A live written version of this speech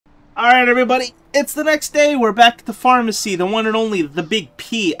Alright everybody, it's the next day, we're back at the pharmacy, the one and only, the Big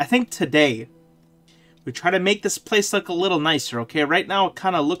P. I think today, we try to make this place look a little nicer, okay? Right now it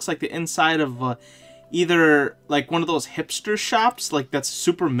kind of looks like the inside of either like one of those hipster shops, like that's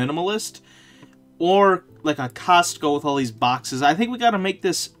super minimalist, or like a Costco with all these boxes. I think we gotta make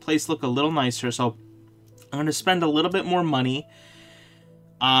this place look a little nicer, so I'm gonna spend a little bit more money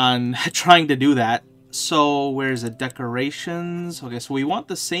on trying to do that. So, where's it? Decorations. Okay, so we want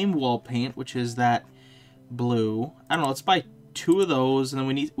the same wall paint, which is that blue. I don't know, let's buy 2 of those, and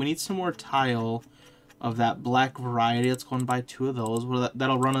then we need some more tile of that black variety. Let's go and buy 2 of those. Well,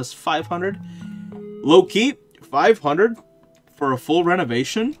 that'll run us 500. Low key, 500 for a full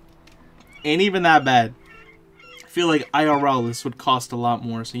renovation ain't even that bad. I feel like IRL this would cost a lot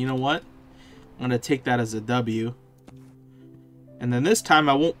more, so you know what? I'm gonna take that as a W. And then this time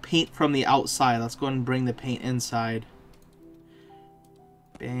I won't paint from the outside. Let's go ahead and bring the paint inside.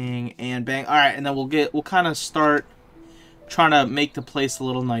 Bang and bang. Alright, and then we'll kind of start trying to make the place a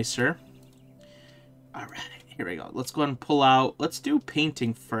little nicer. Alright, here we go. Let's go ahead and pull out. Let's do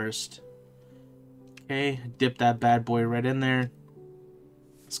painting first. Okay, dip that bad boy right in there.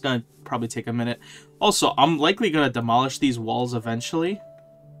 It's gonna probably take a minute. Also, I'm likely gonna demolish these walls eventually.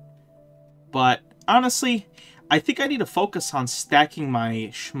 But honestly, I think I need to focus on stacking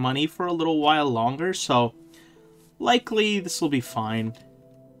my money for a little while longer, so likely this will be fine.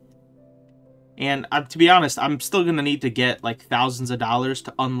 And to be honest, I'm still going to need to get like thousands of dollars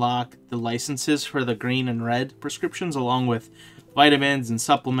to unlock the licenses for the green and red prescriptions, along with vitamins and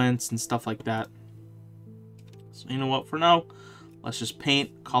supplements and stuff like that. So you know what, for now, let's just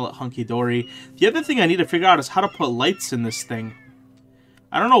paint, call it hunky-dory. The other thing I need to figure out is how to put lights in this thing.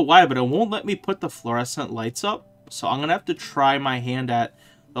 I don't know why, but it won't let me put the fluorescent lights up. So I'm going to have to try my hand at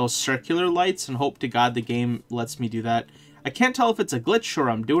those circular lights and hope to God the game lets me do that. I can't tell if it's a glitch or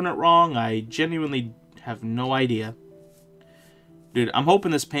I'm doing it wrong. I genuinely have no idea. Dude, I'm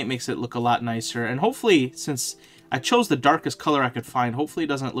hoping this paint makes it look a lot nicer. And hopefully, since I chose the darkest color I could find, hopefully it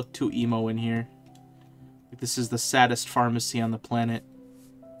doesn't look too emo in here. This is the saddest pharmacy on the planet.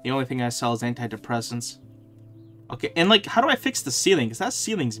 The only thing I sell is antidepressants. Okay, and like, how do I fix the ceiling? Because that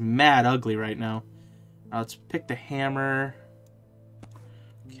ceiling's mad ugly right now. Let's pick the hammer.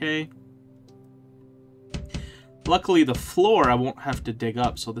 Okay. Luckily, the floor I won't have to dig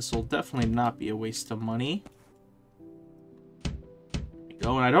up, so this will definitely not be a waste of money. There we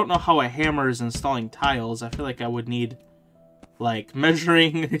go, and I don't know how a hammer is installing tiles. I feel like I would need, like,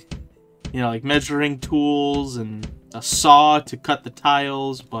 measuring, you know, like measuring tools and a saw to cut the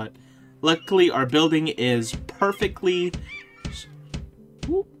tiles, but luckily, our building is perfectly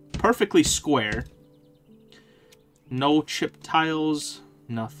square. No chipped tiles,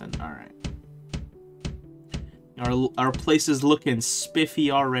 nothing. All right. Our place is looking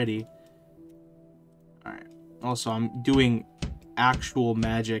spiffy already. All right. Also, I'm doing actual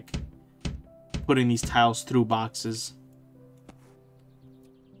magic, putting these tiles through boxes.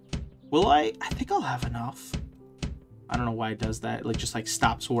 Will I? I think I'll have enough. I don't know why it does that. It just like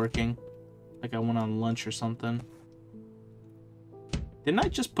stops working. Like I went on lunch or something. Didn't I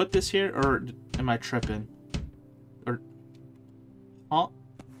just put this here, or am I tripping? Or, oh,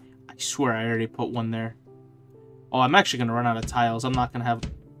 I swear I already put one there. Oh, I'm actually gonna run out of tiles. I'm not gonna have.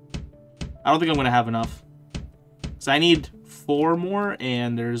 I don't think I'm gonna have enough. So I need 4 more,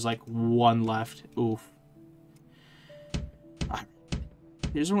 and there's like 1 left. Oof. Alright.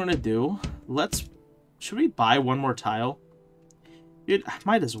 Here's what we're gonna do. Should we buy 1 more tile? Dude, I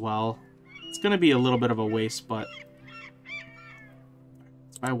might as well. It's gonna be a little bit of a waste, but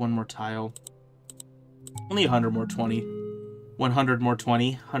let's buy 1 more tile. Only 100 more 20. 100 more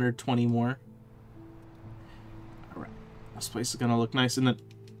 20. 120 more. Alright. This place is gonna look nice, and then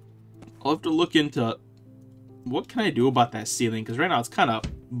I'll have to look into what can I do about that ceiling, because right now it's kind of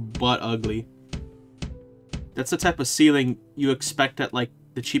butt ugly. That's the type of ceiling you expect at like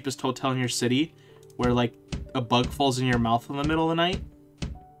the cheapest hotel in your city, where like a bug falls in your mouth in the middle of the night.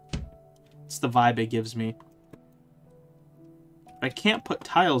 It's the vibe it gives me. I can't put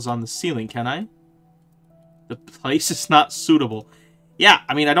tiles on the ceiling, can I? The place is not suitable. Yeah,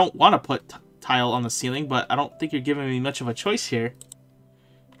 I mean, I don't want to put tile on the ceiling, but I don't think you're giving me much of a choice here.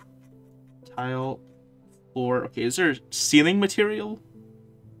 Tile, floor. Okay, is there ceiling material?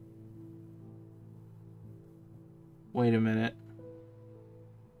 Wait a minute.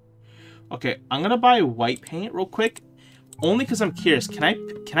 Okay, I'm gonna buy white paint real quick, only because I'm curious. Can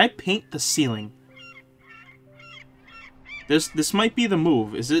I paint the ceiling? This might be the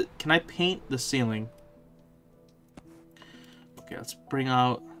move. Is it? Can I paint the ceiling? Okay, let's bring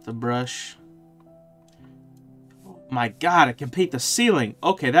out the brush. My god, I can paint the ceiling.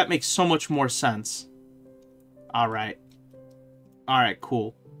 Okay, that makes so much more sense. Alright. Alright,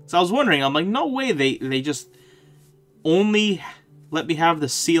 cool. So I was wondering, I'm like, no way they just only let me have the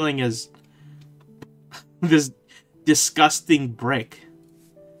ceiling as this disgusting brick.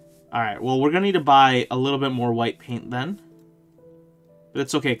 Alright, well, we're gonna need to buy a little bit more white paint then. But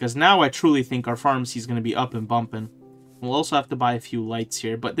it's okay, because now I truly think our pharmacy is gonna be up and bumping. We'll also have to buy a few lights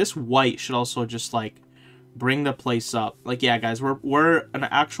here, but this white should also just, like, bring the place up. Like, yeah, guys, we're an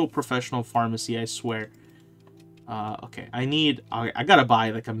actual professional pharmacy, I swear. Okay, I gotta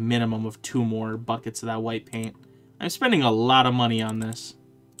buy, like, a minimum of 2 more buckets of that white paint. I'm spending a lot of money on this.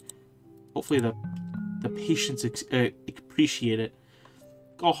 Hopefully the patients appreciate it.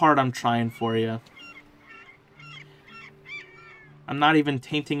 Look how hard I'm trying for you. I'm not even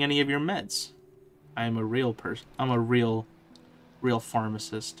tainting any of your meds. I am a real person. I'm a real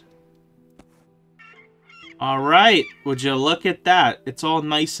pharmacist. Alright, would you look at that? It's all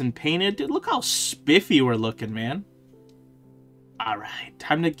nice and painted. Dude, look how spiffy we're looking, man. Alright,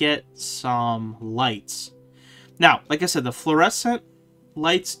 time to get some lights. Now, like I said, the fluorescent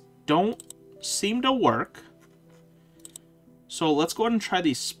lights don't seem to work. So let's go ahead and try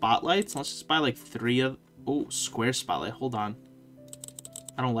these spotlights. Let's just buy like 3 of... Oh, square spotlight. Hold on.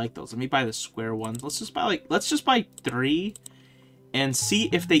 I don't like those. Let me buy the square ones. Let's just buy 3 and see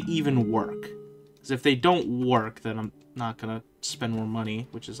if they even work. Because if they don't work, then I'm not gonna spend more money,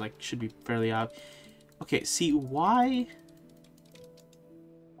 which is like should be fairly obvious. Okay, see why?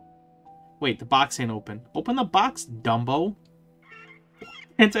 Wait, the box ain't open. Open the box, Dumbo.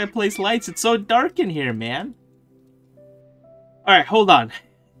 Anti-place lights. It's so dark in here, man. All right, hold on.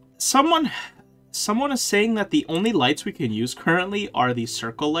 Someone is saying that the only lights we can use currently are these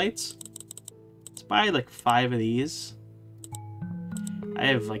circle lights. Let's buy like 5 of these. I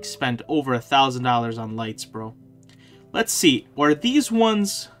have like spent over $1,000 on lights, bro. Let's see. Are these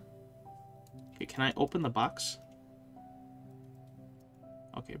ones... Okay, can I open the box?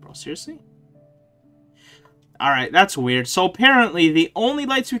 Okay, bro, seriously? Alright, that's weird. So apparently the only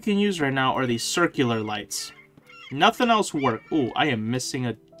lights we can use right now are these circular lights. Nothing else works. Ooh, I am missing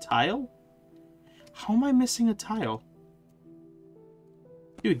a tile? How am I missing a tile?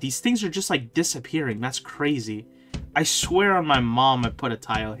 Dude, these things are just like disappearing. That's crazy. I swear on my mom I put a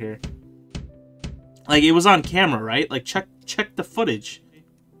tile here. Like, it was on camera, right? Like, check the footage.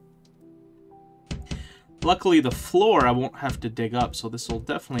 Luckily, the floor I won't have to dig up, so this will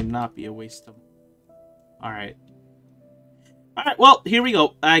definitely not be a waste of... Alright. Alright, well, here we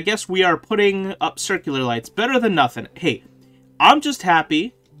go. I guess we are putting up circular lights. Better than nothing. Hey, I'm just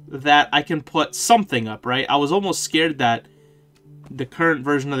happy that I can put something up, right? I was almost scared that the current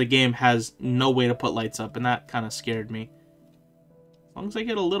version of the game has no way to put lights up, and that kind of scared me. As long as I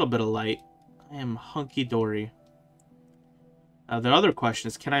get a little bit of light, I am hunky-dory. The other question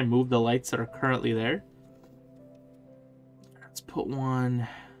is, can I move the lights that are currently there? Let's put one...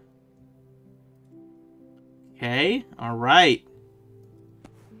 Okay, alright.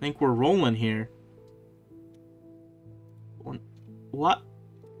 I think we're rolling here. What?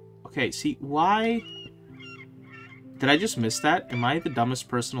 Okay, see, why... Did I just miss that? Am I the dumbest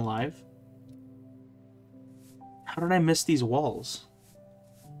person alive? How did I miss these walls?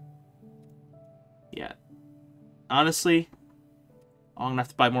 Yeah. Honestly, I'm gonna have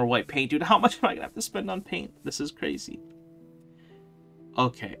to buy more white paint. Dude, how much am I gonna have to spend on paint? This is crazy.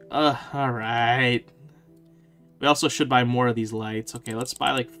 Okay, alright. We also should buy more of these lights. Okay, let's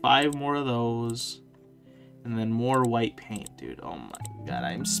buy like 5 more of those. And then more white paint, dude. Oh my god,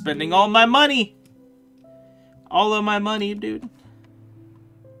 I'm spending all my money! All of my money, dude.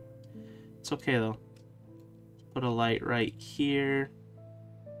 It's okay, though. Put a light right here.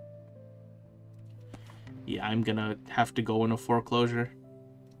 Yeah, I'm gonna have to go in a foreclosure.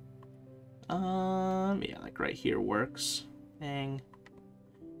 Yeah, like right here works. Bang.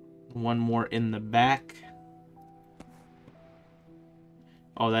 One more in the back.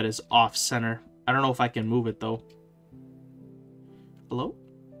 Oh, that is off center. I don't know if I can move it, though. Hello?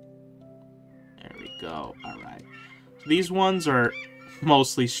 There we go. Alright. So these ones are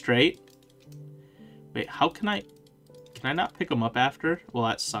mostly straight. Wait, how can I... Can I not pick them up after? Well,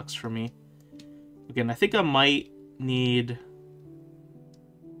 that sucks for me. Again, I think I might need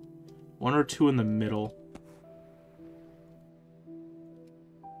 1 or 2 in the middle.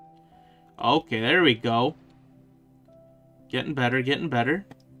 Okay, there we go. Getting better, getting better.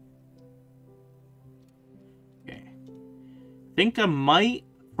 Okay. I think I might,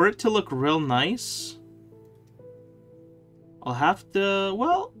 for it to look real nice, I'll have to,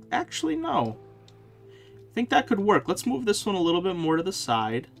 well, actually, no. I think that could work. Let's move this one a little bit more to the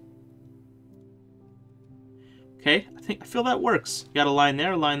side. Okay, I feel that works. You got a line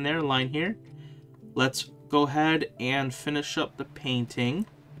there, a line there, a line here. Let's go ahead and finish up the painting.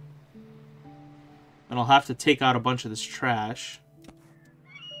 And I'll have to take out a bunch of this trash.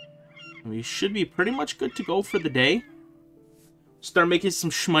 We should be pretty much good to go for the day. Start making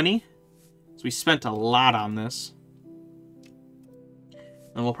some shmoney. So we spent a lot on this.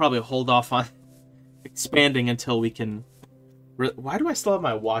 And we'll probably hold off on expanding until we can... Why do I still have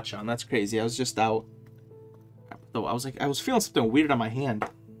my watch on? That's crazy. I was just out. I was feeling something weird on my hand.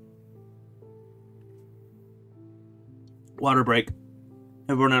 Water break.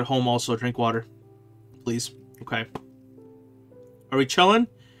 Everyone at home also drink water. Please. Okay. Are we chilling?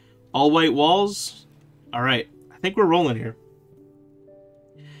 All white walls? Alright. I think we're rolling here.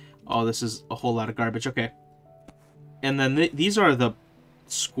 Oh, this is a whole lot of garbage. Okay. And then these are the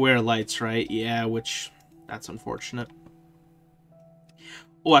square lights, right? Yeah, which... That's unfortunate.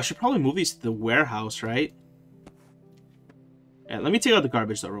 Oh, I should probably move these to the warehouse, right? Yeah, let me take out the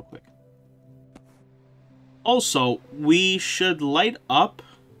garbage, though, real quick. Also, we should light up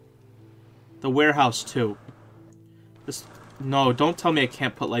the warehouse, too. No, don't tell me I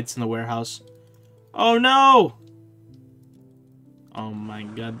can't put lights in the warehouse. Oh, no! Oh, my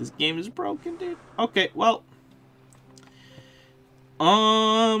God, this game is broken, dude. Okay, well...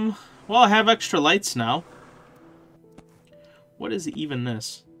 Well, I have extra lights now. What is even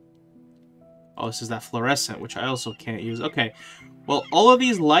this? Oh, this is that fluorescent, which I also can't use. Okay, well, all of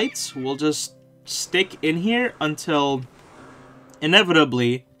these lights will just stick in here until,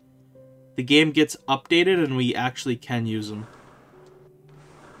 inevitably, the game gets updated and we actually can use them.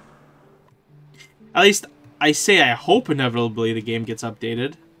 At least, I hope inevitably the game gets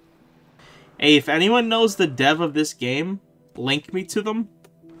updated. Hey, if anyone knows the dev of this game, link me to them.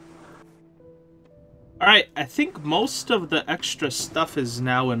 Alright, I think most of the extra stuff is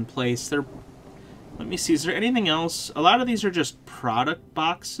now in place. Let me see, is there anything else? A lot of these are just product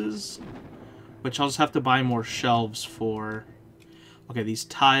boxes, which I'll just have to buy more shelves for. Okay, these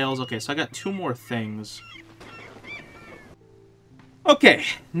tiles. Okay, so I got 2 more things. Okay,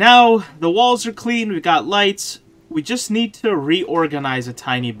 now the walls are clean, we've got lights. We just need to reorganize a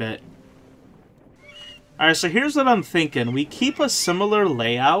tiny bit. Alright, so here's what I'm thinking. We keep a similar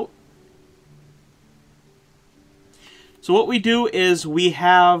layout. So what we do is we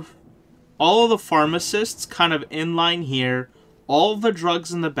have all of the pharmacists kind of in line here, all the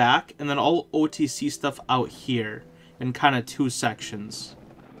drugs in the back, and then all OTC stuff out here in kind of 2 sections.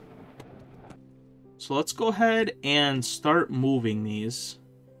 So let's go ahead and start moving these.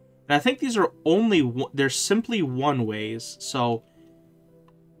 And I think these are they're simply one-ways. So,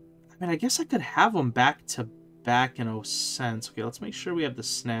 I mean, I guess I could have them back to back in a sense. Okay, let's make sure we have the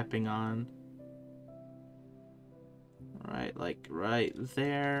snapping on. Right, like right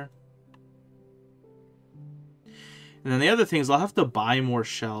there. And then the other thing is I'll have to buy more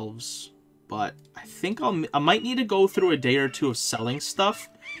shelves. But I think I might need to go through a day or 2 of selling stuff.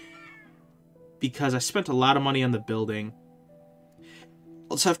 Because I spent a lot of money on the building.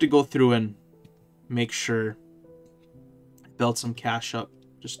 I'll just have to go through and make sure I build some cash up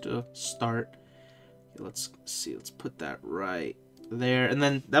just to start. Okay, let's see, let's put that right there. And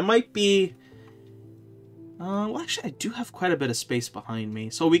then that might be... well, actually, I do have quite a bit of space behind me.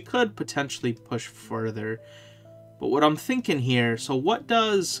 So we could potentially push further. But what I'm thinking here... So what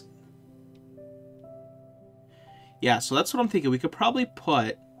does... Yeah, so that's what I'm thinking. We could probably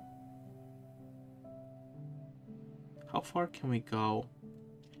put... How far can we go?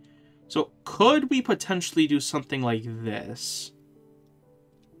 So could we potentially do something like this?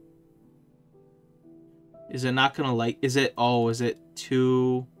 Is it not gonna like... Is it... Oh, is it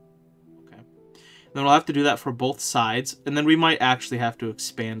too... Then we'll have to do that for both sides. And then we might actually have to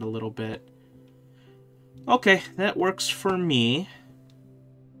expand a little bit. Okay, that works for me.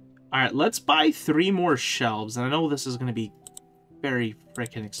 Alright, let's buy 3 more shelves. And I know this is going to be very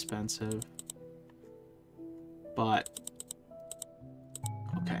freaking expensive. But...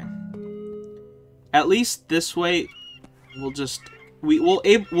 Okay. At least this way, we'll just...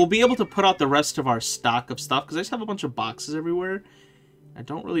 We'll be able to put out the rest of our stock of stuff. Because I just have a bunch of boxes everywhere. I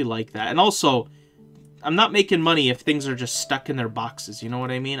don't really like that. And also... I'm not making money if things are just stuck in their boxes, you know what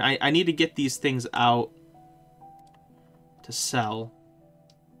I mean? I need to get these things out to sell.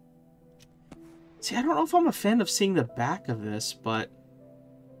 See, I don't know if I'm a fan of seeing the back of this, but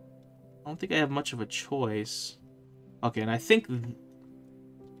I don't think I have much of a choice. Okay, and I think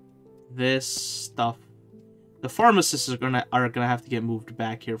this stuff... The pharmacists are gonna have to get moved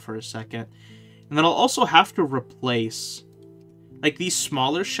back here for a second. And then I'll also have to replace... Like, these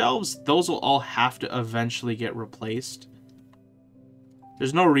smaller shelves, those will all have to eventually get replaced.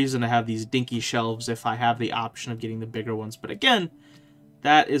 There's no reason to have these dinky shelves if I have the option of getting the bigger ones. But again,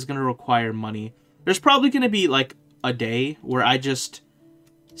 that is going to require money. There's probably going to be like a day where I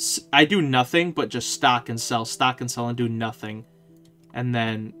do nothing but just stock and sell and do nothing. And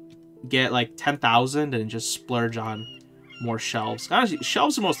then get like 10,000 and just splurge on more shelves. Honestly,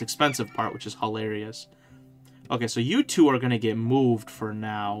 shelves are the most expensive part, which is hilarious. Okay, so you two are going to get moved for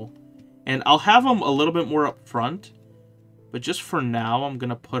now. And I'll have them a little bit more up front. But just for now, I'm going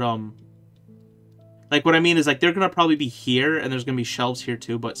to put them... Like, what I mean is, like, they're going to probably be here, and there's going to be shelves here,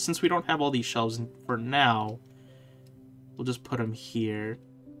 too. But since we don't have all these shelves for now, we'll just put them here.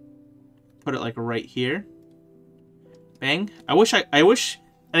 Put it, like, right here. Bang. I wish...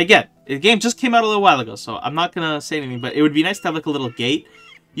 And again, the game just came out a little while ago, so I'm not going to say anything, but it would be nice to have, like, a little gate.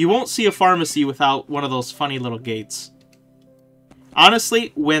 You won't see a pharmacy without one of those funny little gates.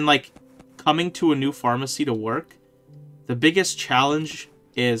 Honestly, when, like, coming to a new pharmacy to work, the biggest challenge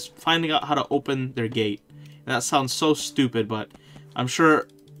is finding out how to open their gate. And that sounds so stupid, but I'm sure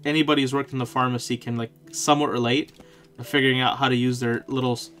anybody who's worked in the pharmacy can, like, somewhat relate to figuring out how to use their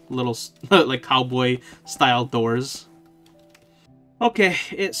little like, cowboy-style doors. Okay,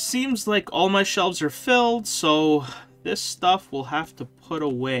 it seems like all my shelves are filled, so this stuff we'll have to put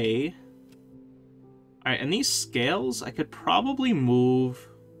away. Alright, and these scales, I could probably move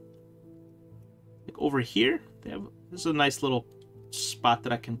like over here. This is a nice little spot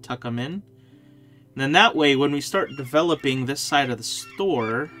that I can tuck them in. And then that way, when we start developing this side of the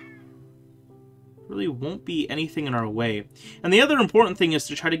store, really won't be anything in our way. And the other important thing is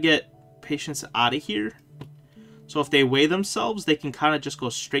to try to get patients out of here. So if they weigh themselves, they can kind of just go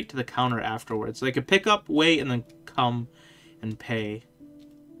straight to the counter afterwards. So they can pick up, weigh, and then come and pay.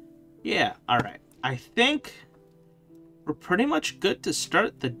 Yeah, alright. I think we're pretty much good to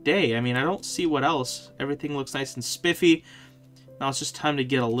start the day. I mean, I don't see what else. Everything looks nice and spiffy. Now it's just time to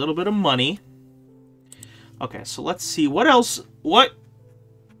get a little bit of money. Okay, so let's see. What else? What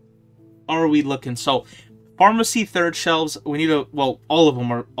are we looking? So, pharmacy third shelves. We need a... Well, all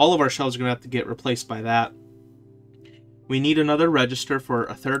of our shelves are going to have to get replaced by that. We need another register for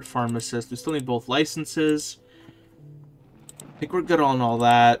a third pharmacist. We still need both licenses. I think we're good on all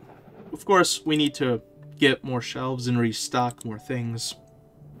that. Of course, we need to get more shelves and restock more things.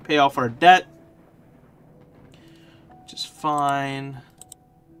 Pay off our debt. Which is fine.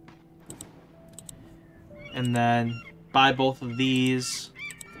 And then buy both of these.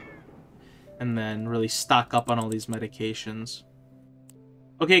 And then really stock up on all these medications.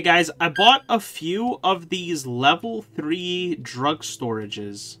 Okay, guys, I bought a few of these level 3 drug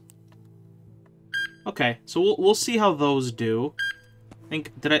storages. Okay, so we'll see how those do. I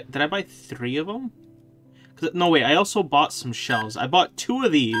think, did I buy 3 of them? No, wait, I also bought some shelves. I bought 2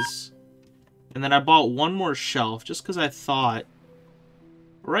 of these, and then I bought 1 more shelf, just because I thought,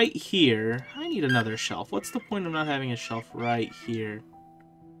 right here, I need another shelf. What's the point of not having a shelf right here?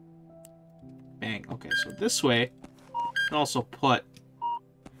 Bang. Okay, so this way, I can also put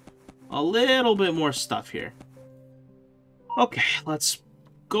a little bit more stuff here. Okay, let's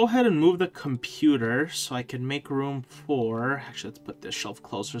go ahead and move the computer so I can make room for... Actually, let's put this shelf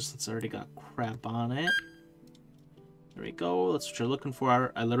closer since it's already got crap on it. There we go. That's what you're looking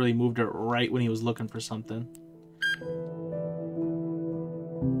for. I literally moved it right when he was looking for something.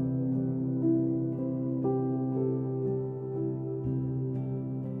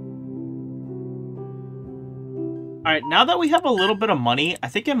 Alright, now that we have a little bit of money, I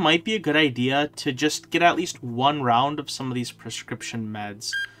think it might be a good idea to just get at least 1 round of some of these prescription meds.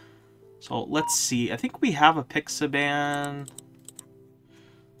 So, let's see. I think we have a Pixaban.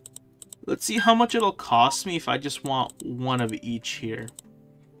 Let's see how much it'll cost me if I just want 1 of each here.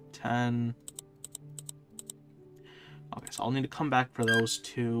 10. Okay, so I'll need to come back for those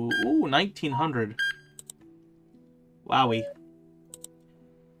 2. Ooh, 1,900. Wowie.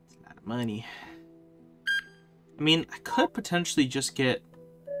 That's a lot of money. I mean, I could potentially just get...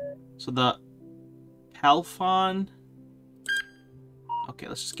 So the Palfon... Okay,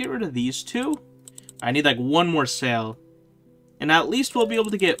 let's just get rid of these 2. I need like 1 more sale. And at least we'll be able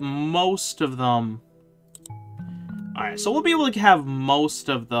to get most of them. Alright, so we'll be able to have most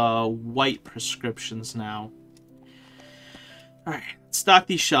of the white prescriptions now. Alright, stock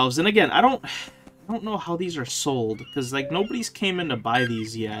these shelves. And again, I don't know how these are sold. Because like nobody's came in to buy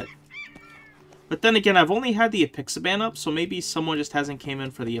these yet. But then again, I've only had the Apixaban up, so maybe someone just hasn't came in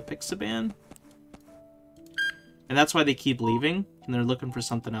for the Apixaban. And that's why they keep leaving, and they're looking for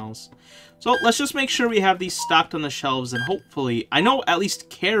something else. So let's just make sure we have these stocked on the shelves, and hopefully... I know at least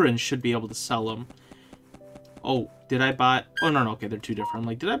Karen should be able to sell them. Oh, did I buy... Oh, no, okay, they're 2 different. I'm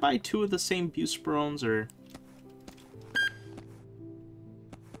like, did I buy 2 of the same Buspirons, or...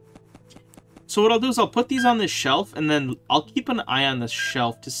 So what I'll do is I'll put these on this shelf, and then I'll keep an eye on this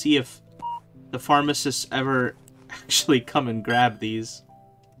shelf to see if the pharmacists ever actually come and grab these.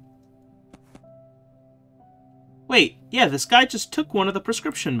 Wait, yeah, this guy just took one of the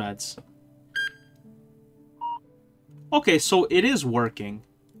prescription meds. Okay, so it is working.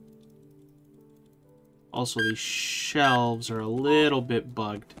 Also, these shelves are a little bit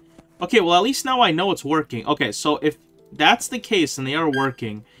bugged. Okay, well, at least now I know it's working. Okay, so if that's the case and they are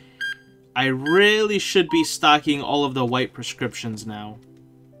working, I really should be stocking all of the white prescriptions now.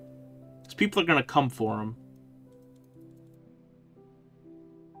 Because people are going to come for them.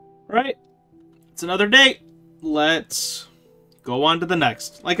 Right? It's another day. Let's go on to the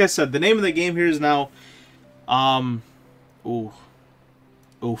next. Like I said, the name of the game here is now...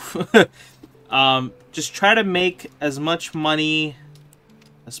 just try to make as much money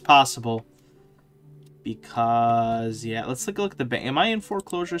as possible. Because, yeah, let's take a look at the bank. Am I in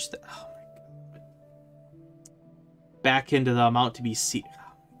foreclosure still? Oh my god. Back into the amount to be seen.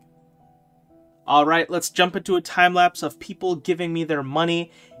 Alright, let's jump into a time lapse of people giving me their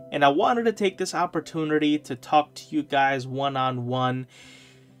money. And I wanted to take this opportunity to talk to you guys one-on-one.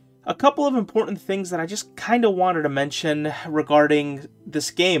 A couple of important things that I just kind of wanted to mention regarding this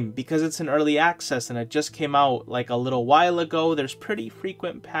game, because it's in early access and it just came out like a little while ago. There's pretty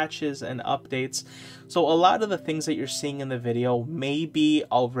frequent patches and updates, so a lot of the things that you're seeing in the video may be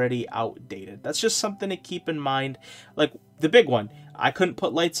already outdated. That's just something to keep in mind. Like the big one, I couldn't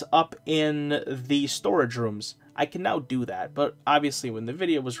put lights up in the storage rooms. I can now do that, but obviously when the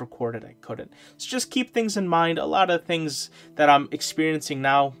video was recorded, I couldn't. So just keep things in mind. A lot of things that I'm experiencing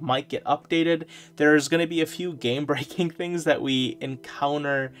now might get updated. There's going to be a few game-breaking things that we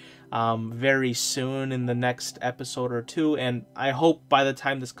encounter very soon in the next episode or two, and I hope by the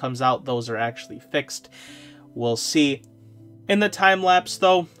time this comes out, those are actually fixed. We'll see. In the time-lapse,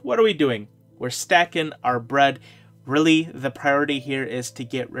 though, what are we doing? We're stacking our bread. Really, the priority here is to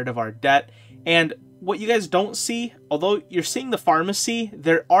get rid of our debt, and what you guys don't see, although you're seeing the pharmacy,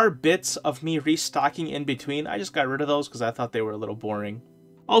 there are bits of me restocking in between. I just got rid of those because I thought they were a little boring.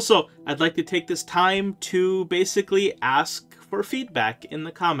 Also, I'd like to take this time to basically ask for feedback in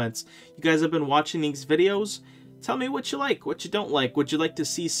the comments. You guys have been watching these videos. Tell me what you like, what you don't like. Would you like to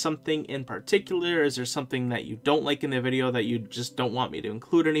see something in particular? Is there something that you don't like in the video that you just don't want me to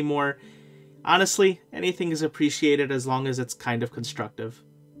include anymore? Honestly, anything is appreciated as long as it's kind of constructive.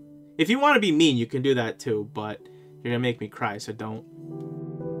 If you want to be mean, you can do that too, but you're going to make me cry, so don't.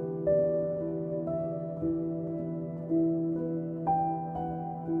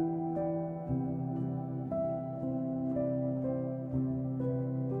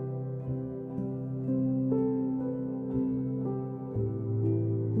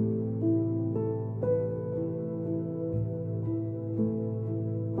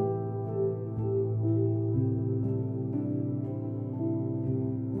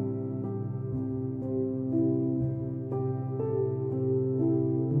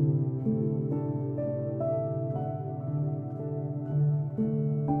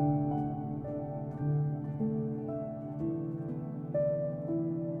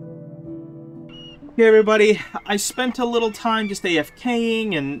 Hey everybody, I spent a little time just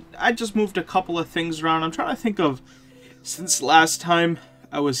AFKing, and I just moved a couple of things around. I'm trying to think of, since last time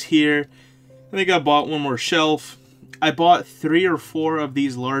I was here, I think I bought one more shelf. I bought 3 or 4 of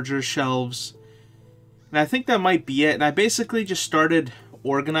these larger shelves, and I think that might be it. And I basically just started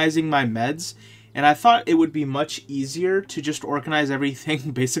organizing my meds, and I thought it would be much easier to just organize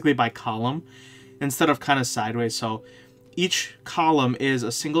everything basically by column instead of kind of sideways. So each column is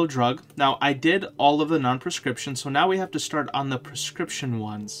a single drug. Now, I did all of the non-prescription, so now we have to start on the prescription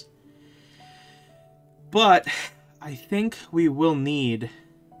ones. But I think we will need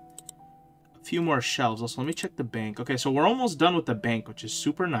a few more shelves. Also, let me check the bank. Okay, so we're almost done with the bank, which is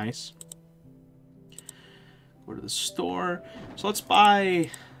super nice. Go to the store. So let's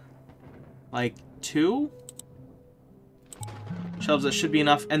buy like 2 shelves. That should be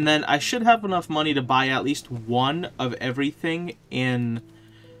enough, and then I should have enough money to buy at least 1 of everything in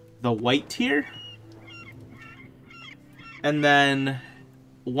the white tier. And then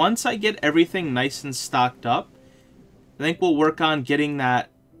once I get everything nice and stocked up, I think we'll work on getting that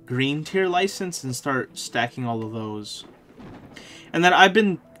green tier license and start stacking all of those. And then I've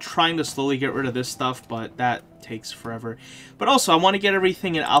been trying to slowly get rid of this stuff, but that takes forever. But also, I want to get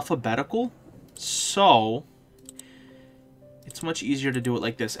everything in alphabetical, so it's much easier to do it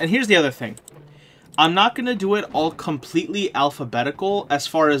like this. And here's the other thing. I'm not going to do it all completely alphabetical as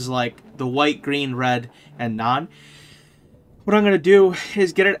far as like the white, green, red, and non. What I'm going to do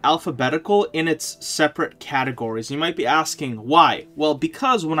is get it alphabetical in its separate categories. You might be asking, why? Well,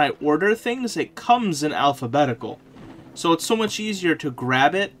 because when I order things, it comes in alphabetical. So it's so much easier to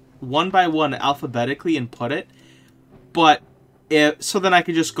grab it one by one alphabetically and put it. But so then I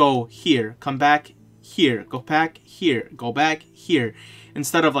could just go here, come back here, go back here, go back here,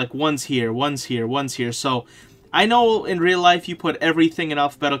 instead of like one's here, one's here, one's here. So I know in real life you put everything in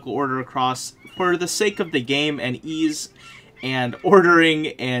alphabetical order across for the sake of the game and ease and ordering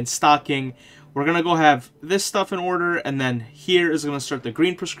and stocking. We're going to go have this stuff in order, and then here is going to start the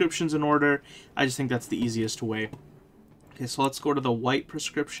green prescriptions in order. I just think that's the easiest way. Okay, so let's go to the white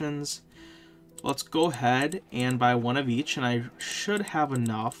prescriptions. Let's go ahead and buy one of each, and I should have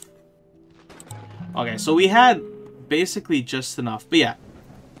enough. Okay, so we had basically just enough. But yeah,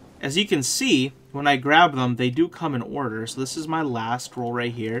 as you can see, when I grab them, they do come in order. So this is my last roll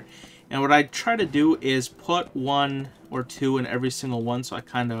right here. And what I try to do is put one or two in every single one, so I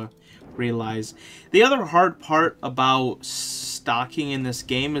kind of realize. The other hard part about stocking in this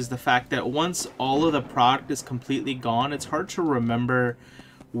game is the fact that once all of the product is completely gone, it's hard to remember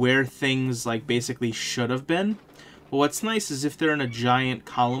where things like basically should have been. But what's nice is if they're in a giant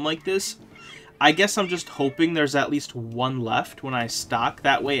column like this, I guess I'm just hoping there's at least one left when I stock.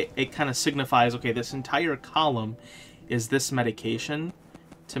 That way it kind of signifies, okay, this entire column is this medication,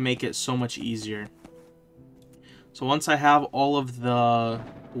 to make it so much easier. So once I have all of the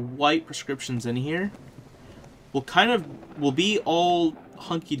white prescriptions in here, we'll be all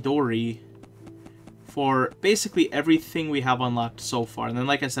hunky-dory for basically everything we have unlocked so far. And then,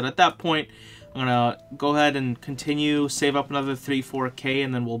 like I said, at that point, I'm gonna go ahead and continue, save up another 3-4K,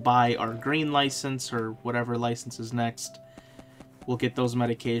 and then we'll buy our green license or whatever license is next. We'll get those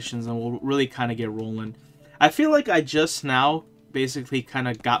medications and we'll really kind of get rolling. I feel like I just now basically kind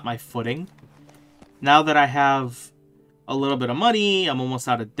of got my footing. Now that I have a little bit of money, I'm almost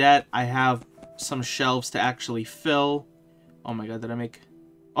out of debt, I have some shelves to actually fill. Oh my god, did I make...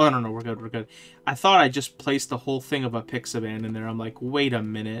 Oh, no, we're good, we're good. I thought I just placed the whole thing of a Pixaban in there. I'm like, wait a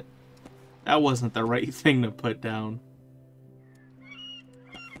minute. That wasn't the right thing to put down.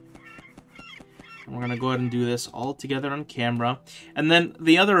 And we're going to go ahead and do this all together on camera. And then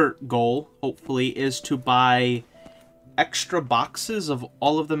the other goal, hopefully, is to buy extra boxes of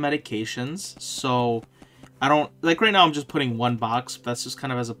all of the medications. So I don't... Like, right now I'm just putting one box. That's just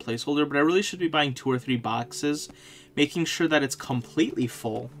kind of as a placeholder. But I really should be buying 2 or 3 boxes, making sure that it's completely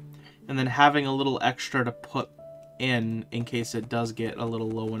full, and then having a little extra to put in case it does get a little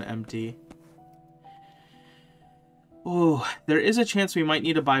low and empty. Oh, there is a chance we might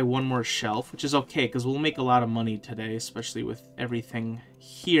need to buy one more shelf, which is okay, because we'll make a lot of money today, especially with everything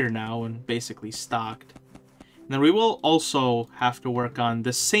here now and basically stocked. And then we will also have to work on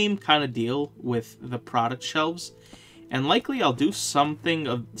the same kind of deal with the product shelves, and likely I'll do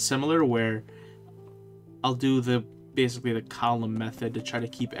something similar where I'll do basically the column method to try to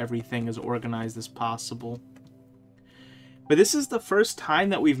keep everything as organized as possible. But this is the first time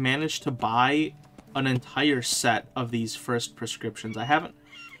that we've managed to buy an entire set of these first prescriptions. I haven't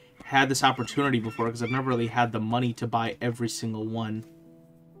had this opportunity before because I've never really had the money to buy every single one.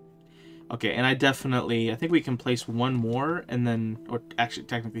 Okay, and I think we can place one more and then, or actually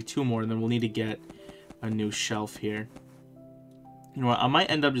technically 2 more, and then we'll need to get a new shelf here. You know what, I might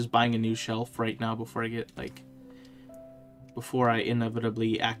end up just buying a new shelf right now before I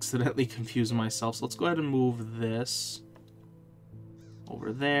inevitably accidentally confuse myself. So let's go ahead and move this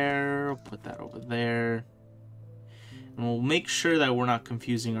over there, put that over there, and we'll make sure that we're not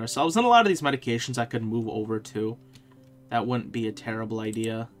confusing ourselves. And a lot of these medications I could move over to. That wouldn't be a terrible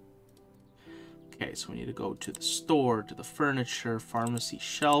idea. Okay, so we need to go to the store, to the furniture, pharmacy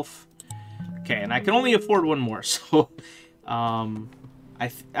shelf. Okay, and I can only afford one more, so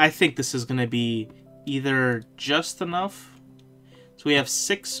I think this is going to be either just enough. So we have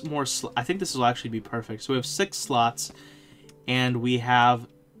 6 more I think this will actually be perfect. So we have 6 slots, and we have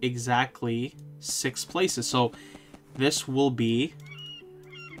exactly 6 places. So this will be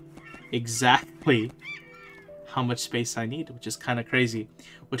exactly how much space I need, which is kind of crazy.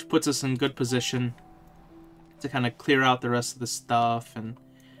 Which puts us in good position to kind of clear out the rest of the stuff and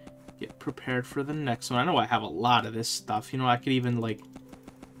get prepared for the next one. I know I have a lot of this stuff. You know, I could even, like...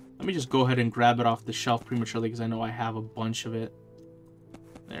 Let me just go ahead and grab it off the shelf prematurely because I know I have a bunch of it.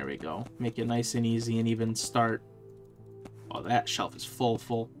 There we go. Make it nice and easy and even start. Oh, that shelf is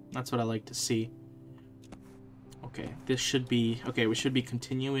full. That's what I like to see. Okay, this should be... Okay, we should be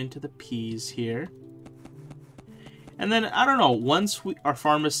continuing to the P's here. And then, I don't know, once our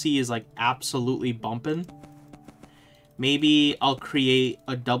pharmacy is, like, absolutely bumping, Maybe I'll create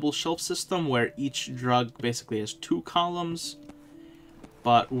a double shelf system where each drug basically has 2 columns.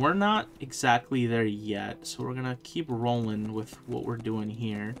 But we're not exactly there yet, so we're gonna keep rolling with what we're doing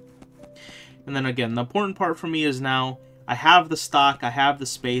here. And then again, the important part for me is now I have the stock, I have the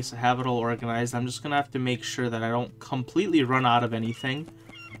space, I have it all organized. I'm just gonna have to make sure that I don't completely run out of anything,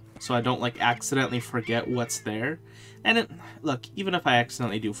 so I don't like accidentally forget what's there. And look, even if I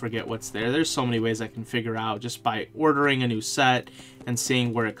accidentally do forget what's there, there's so many ways I can figure out just by ordering a new set and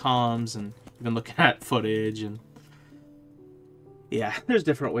seeing where it comes and even looking at footage. And yeah, there's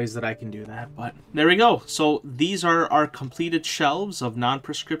different ways that I can do that, but there we go. So these are our completed shelves of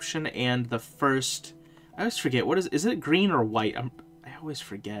non-prescription, and the first, I always forget, what is it green or white? I always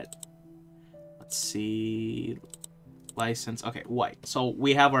forget. Let's see, license, okay, white. So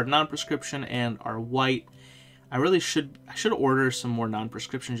we have our non-prescription and our white. I should order some more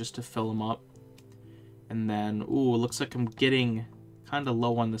non-prescription just to fill them up. And then, ooh, it looks like I'm getting kind of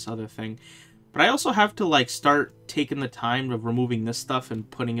low on this other thing. But I also have to, like, start taking the time of removing this stuff and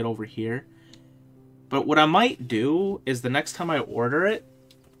putting it over here. But what I might do is the next time I order it,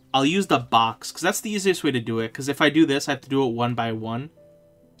 I'll use the box, because that's the easiest way to do it. Because if I do this, I have to do it one by one.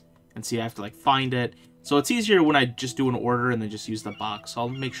 And see, I have to, like, find it. So it's easier when I just do an order and then just use the box. So I'll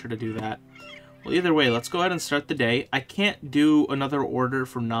make sure to do that. Well, either way, let's go ahead and start the day. I can't do another order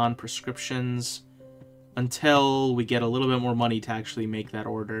for non-prescriptions until we get a little bit more money to actually make that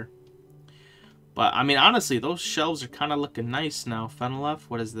order. But, I mean, honestly, those shelves are kind of looking nice now. Phenyleph,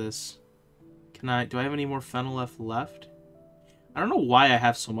 what is this? Do I have any more Phenyleph left? I don't know why I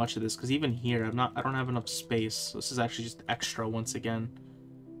have so much of this, because even here, I don't have enough space. So this is actually just extra once again.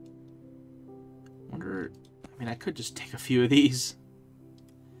 I mean, I could just take a few of these.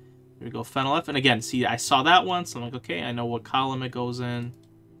 Here we go, Phenyleph. And again, see, I saw that once. I'm like, okay, I know what column it goes in.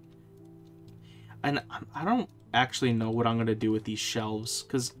 And I don't actually know what I'm going to do with these shelves,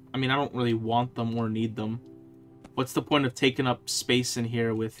 because, I mean, I don't really want them or need them. What's the point of taking up space in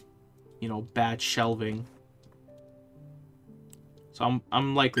here with, you know, bad shelving? So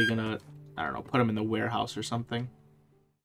I'm likely going to, I don't know, put them in the warehouse or something.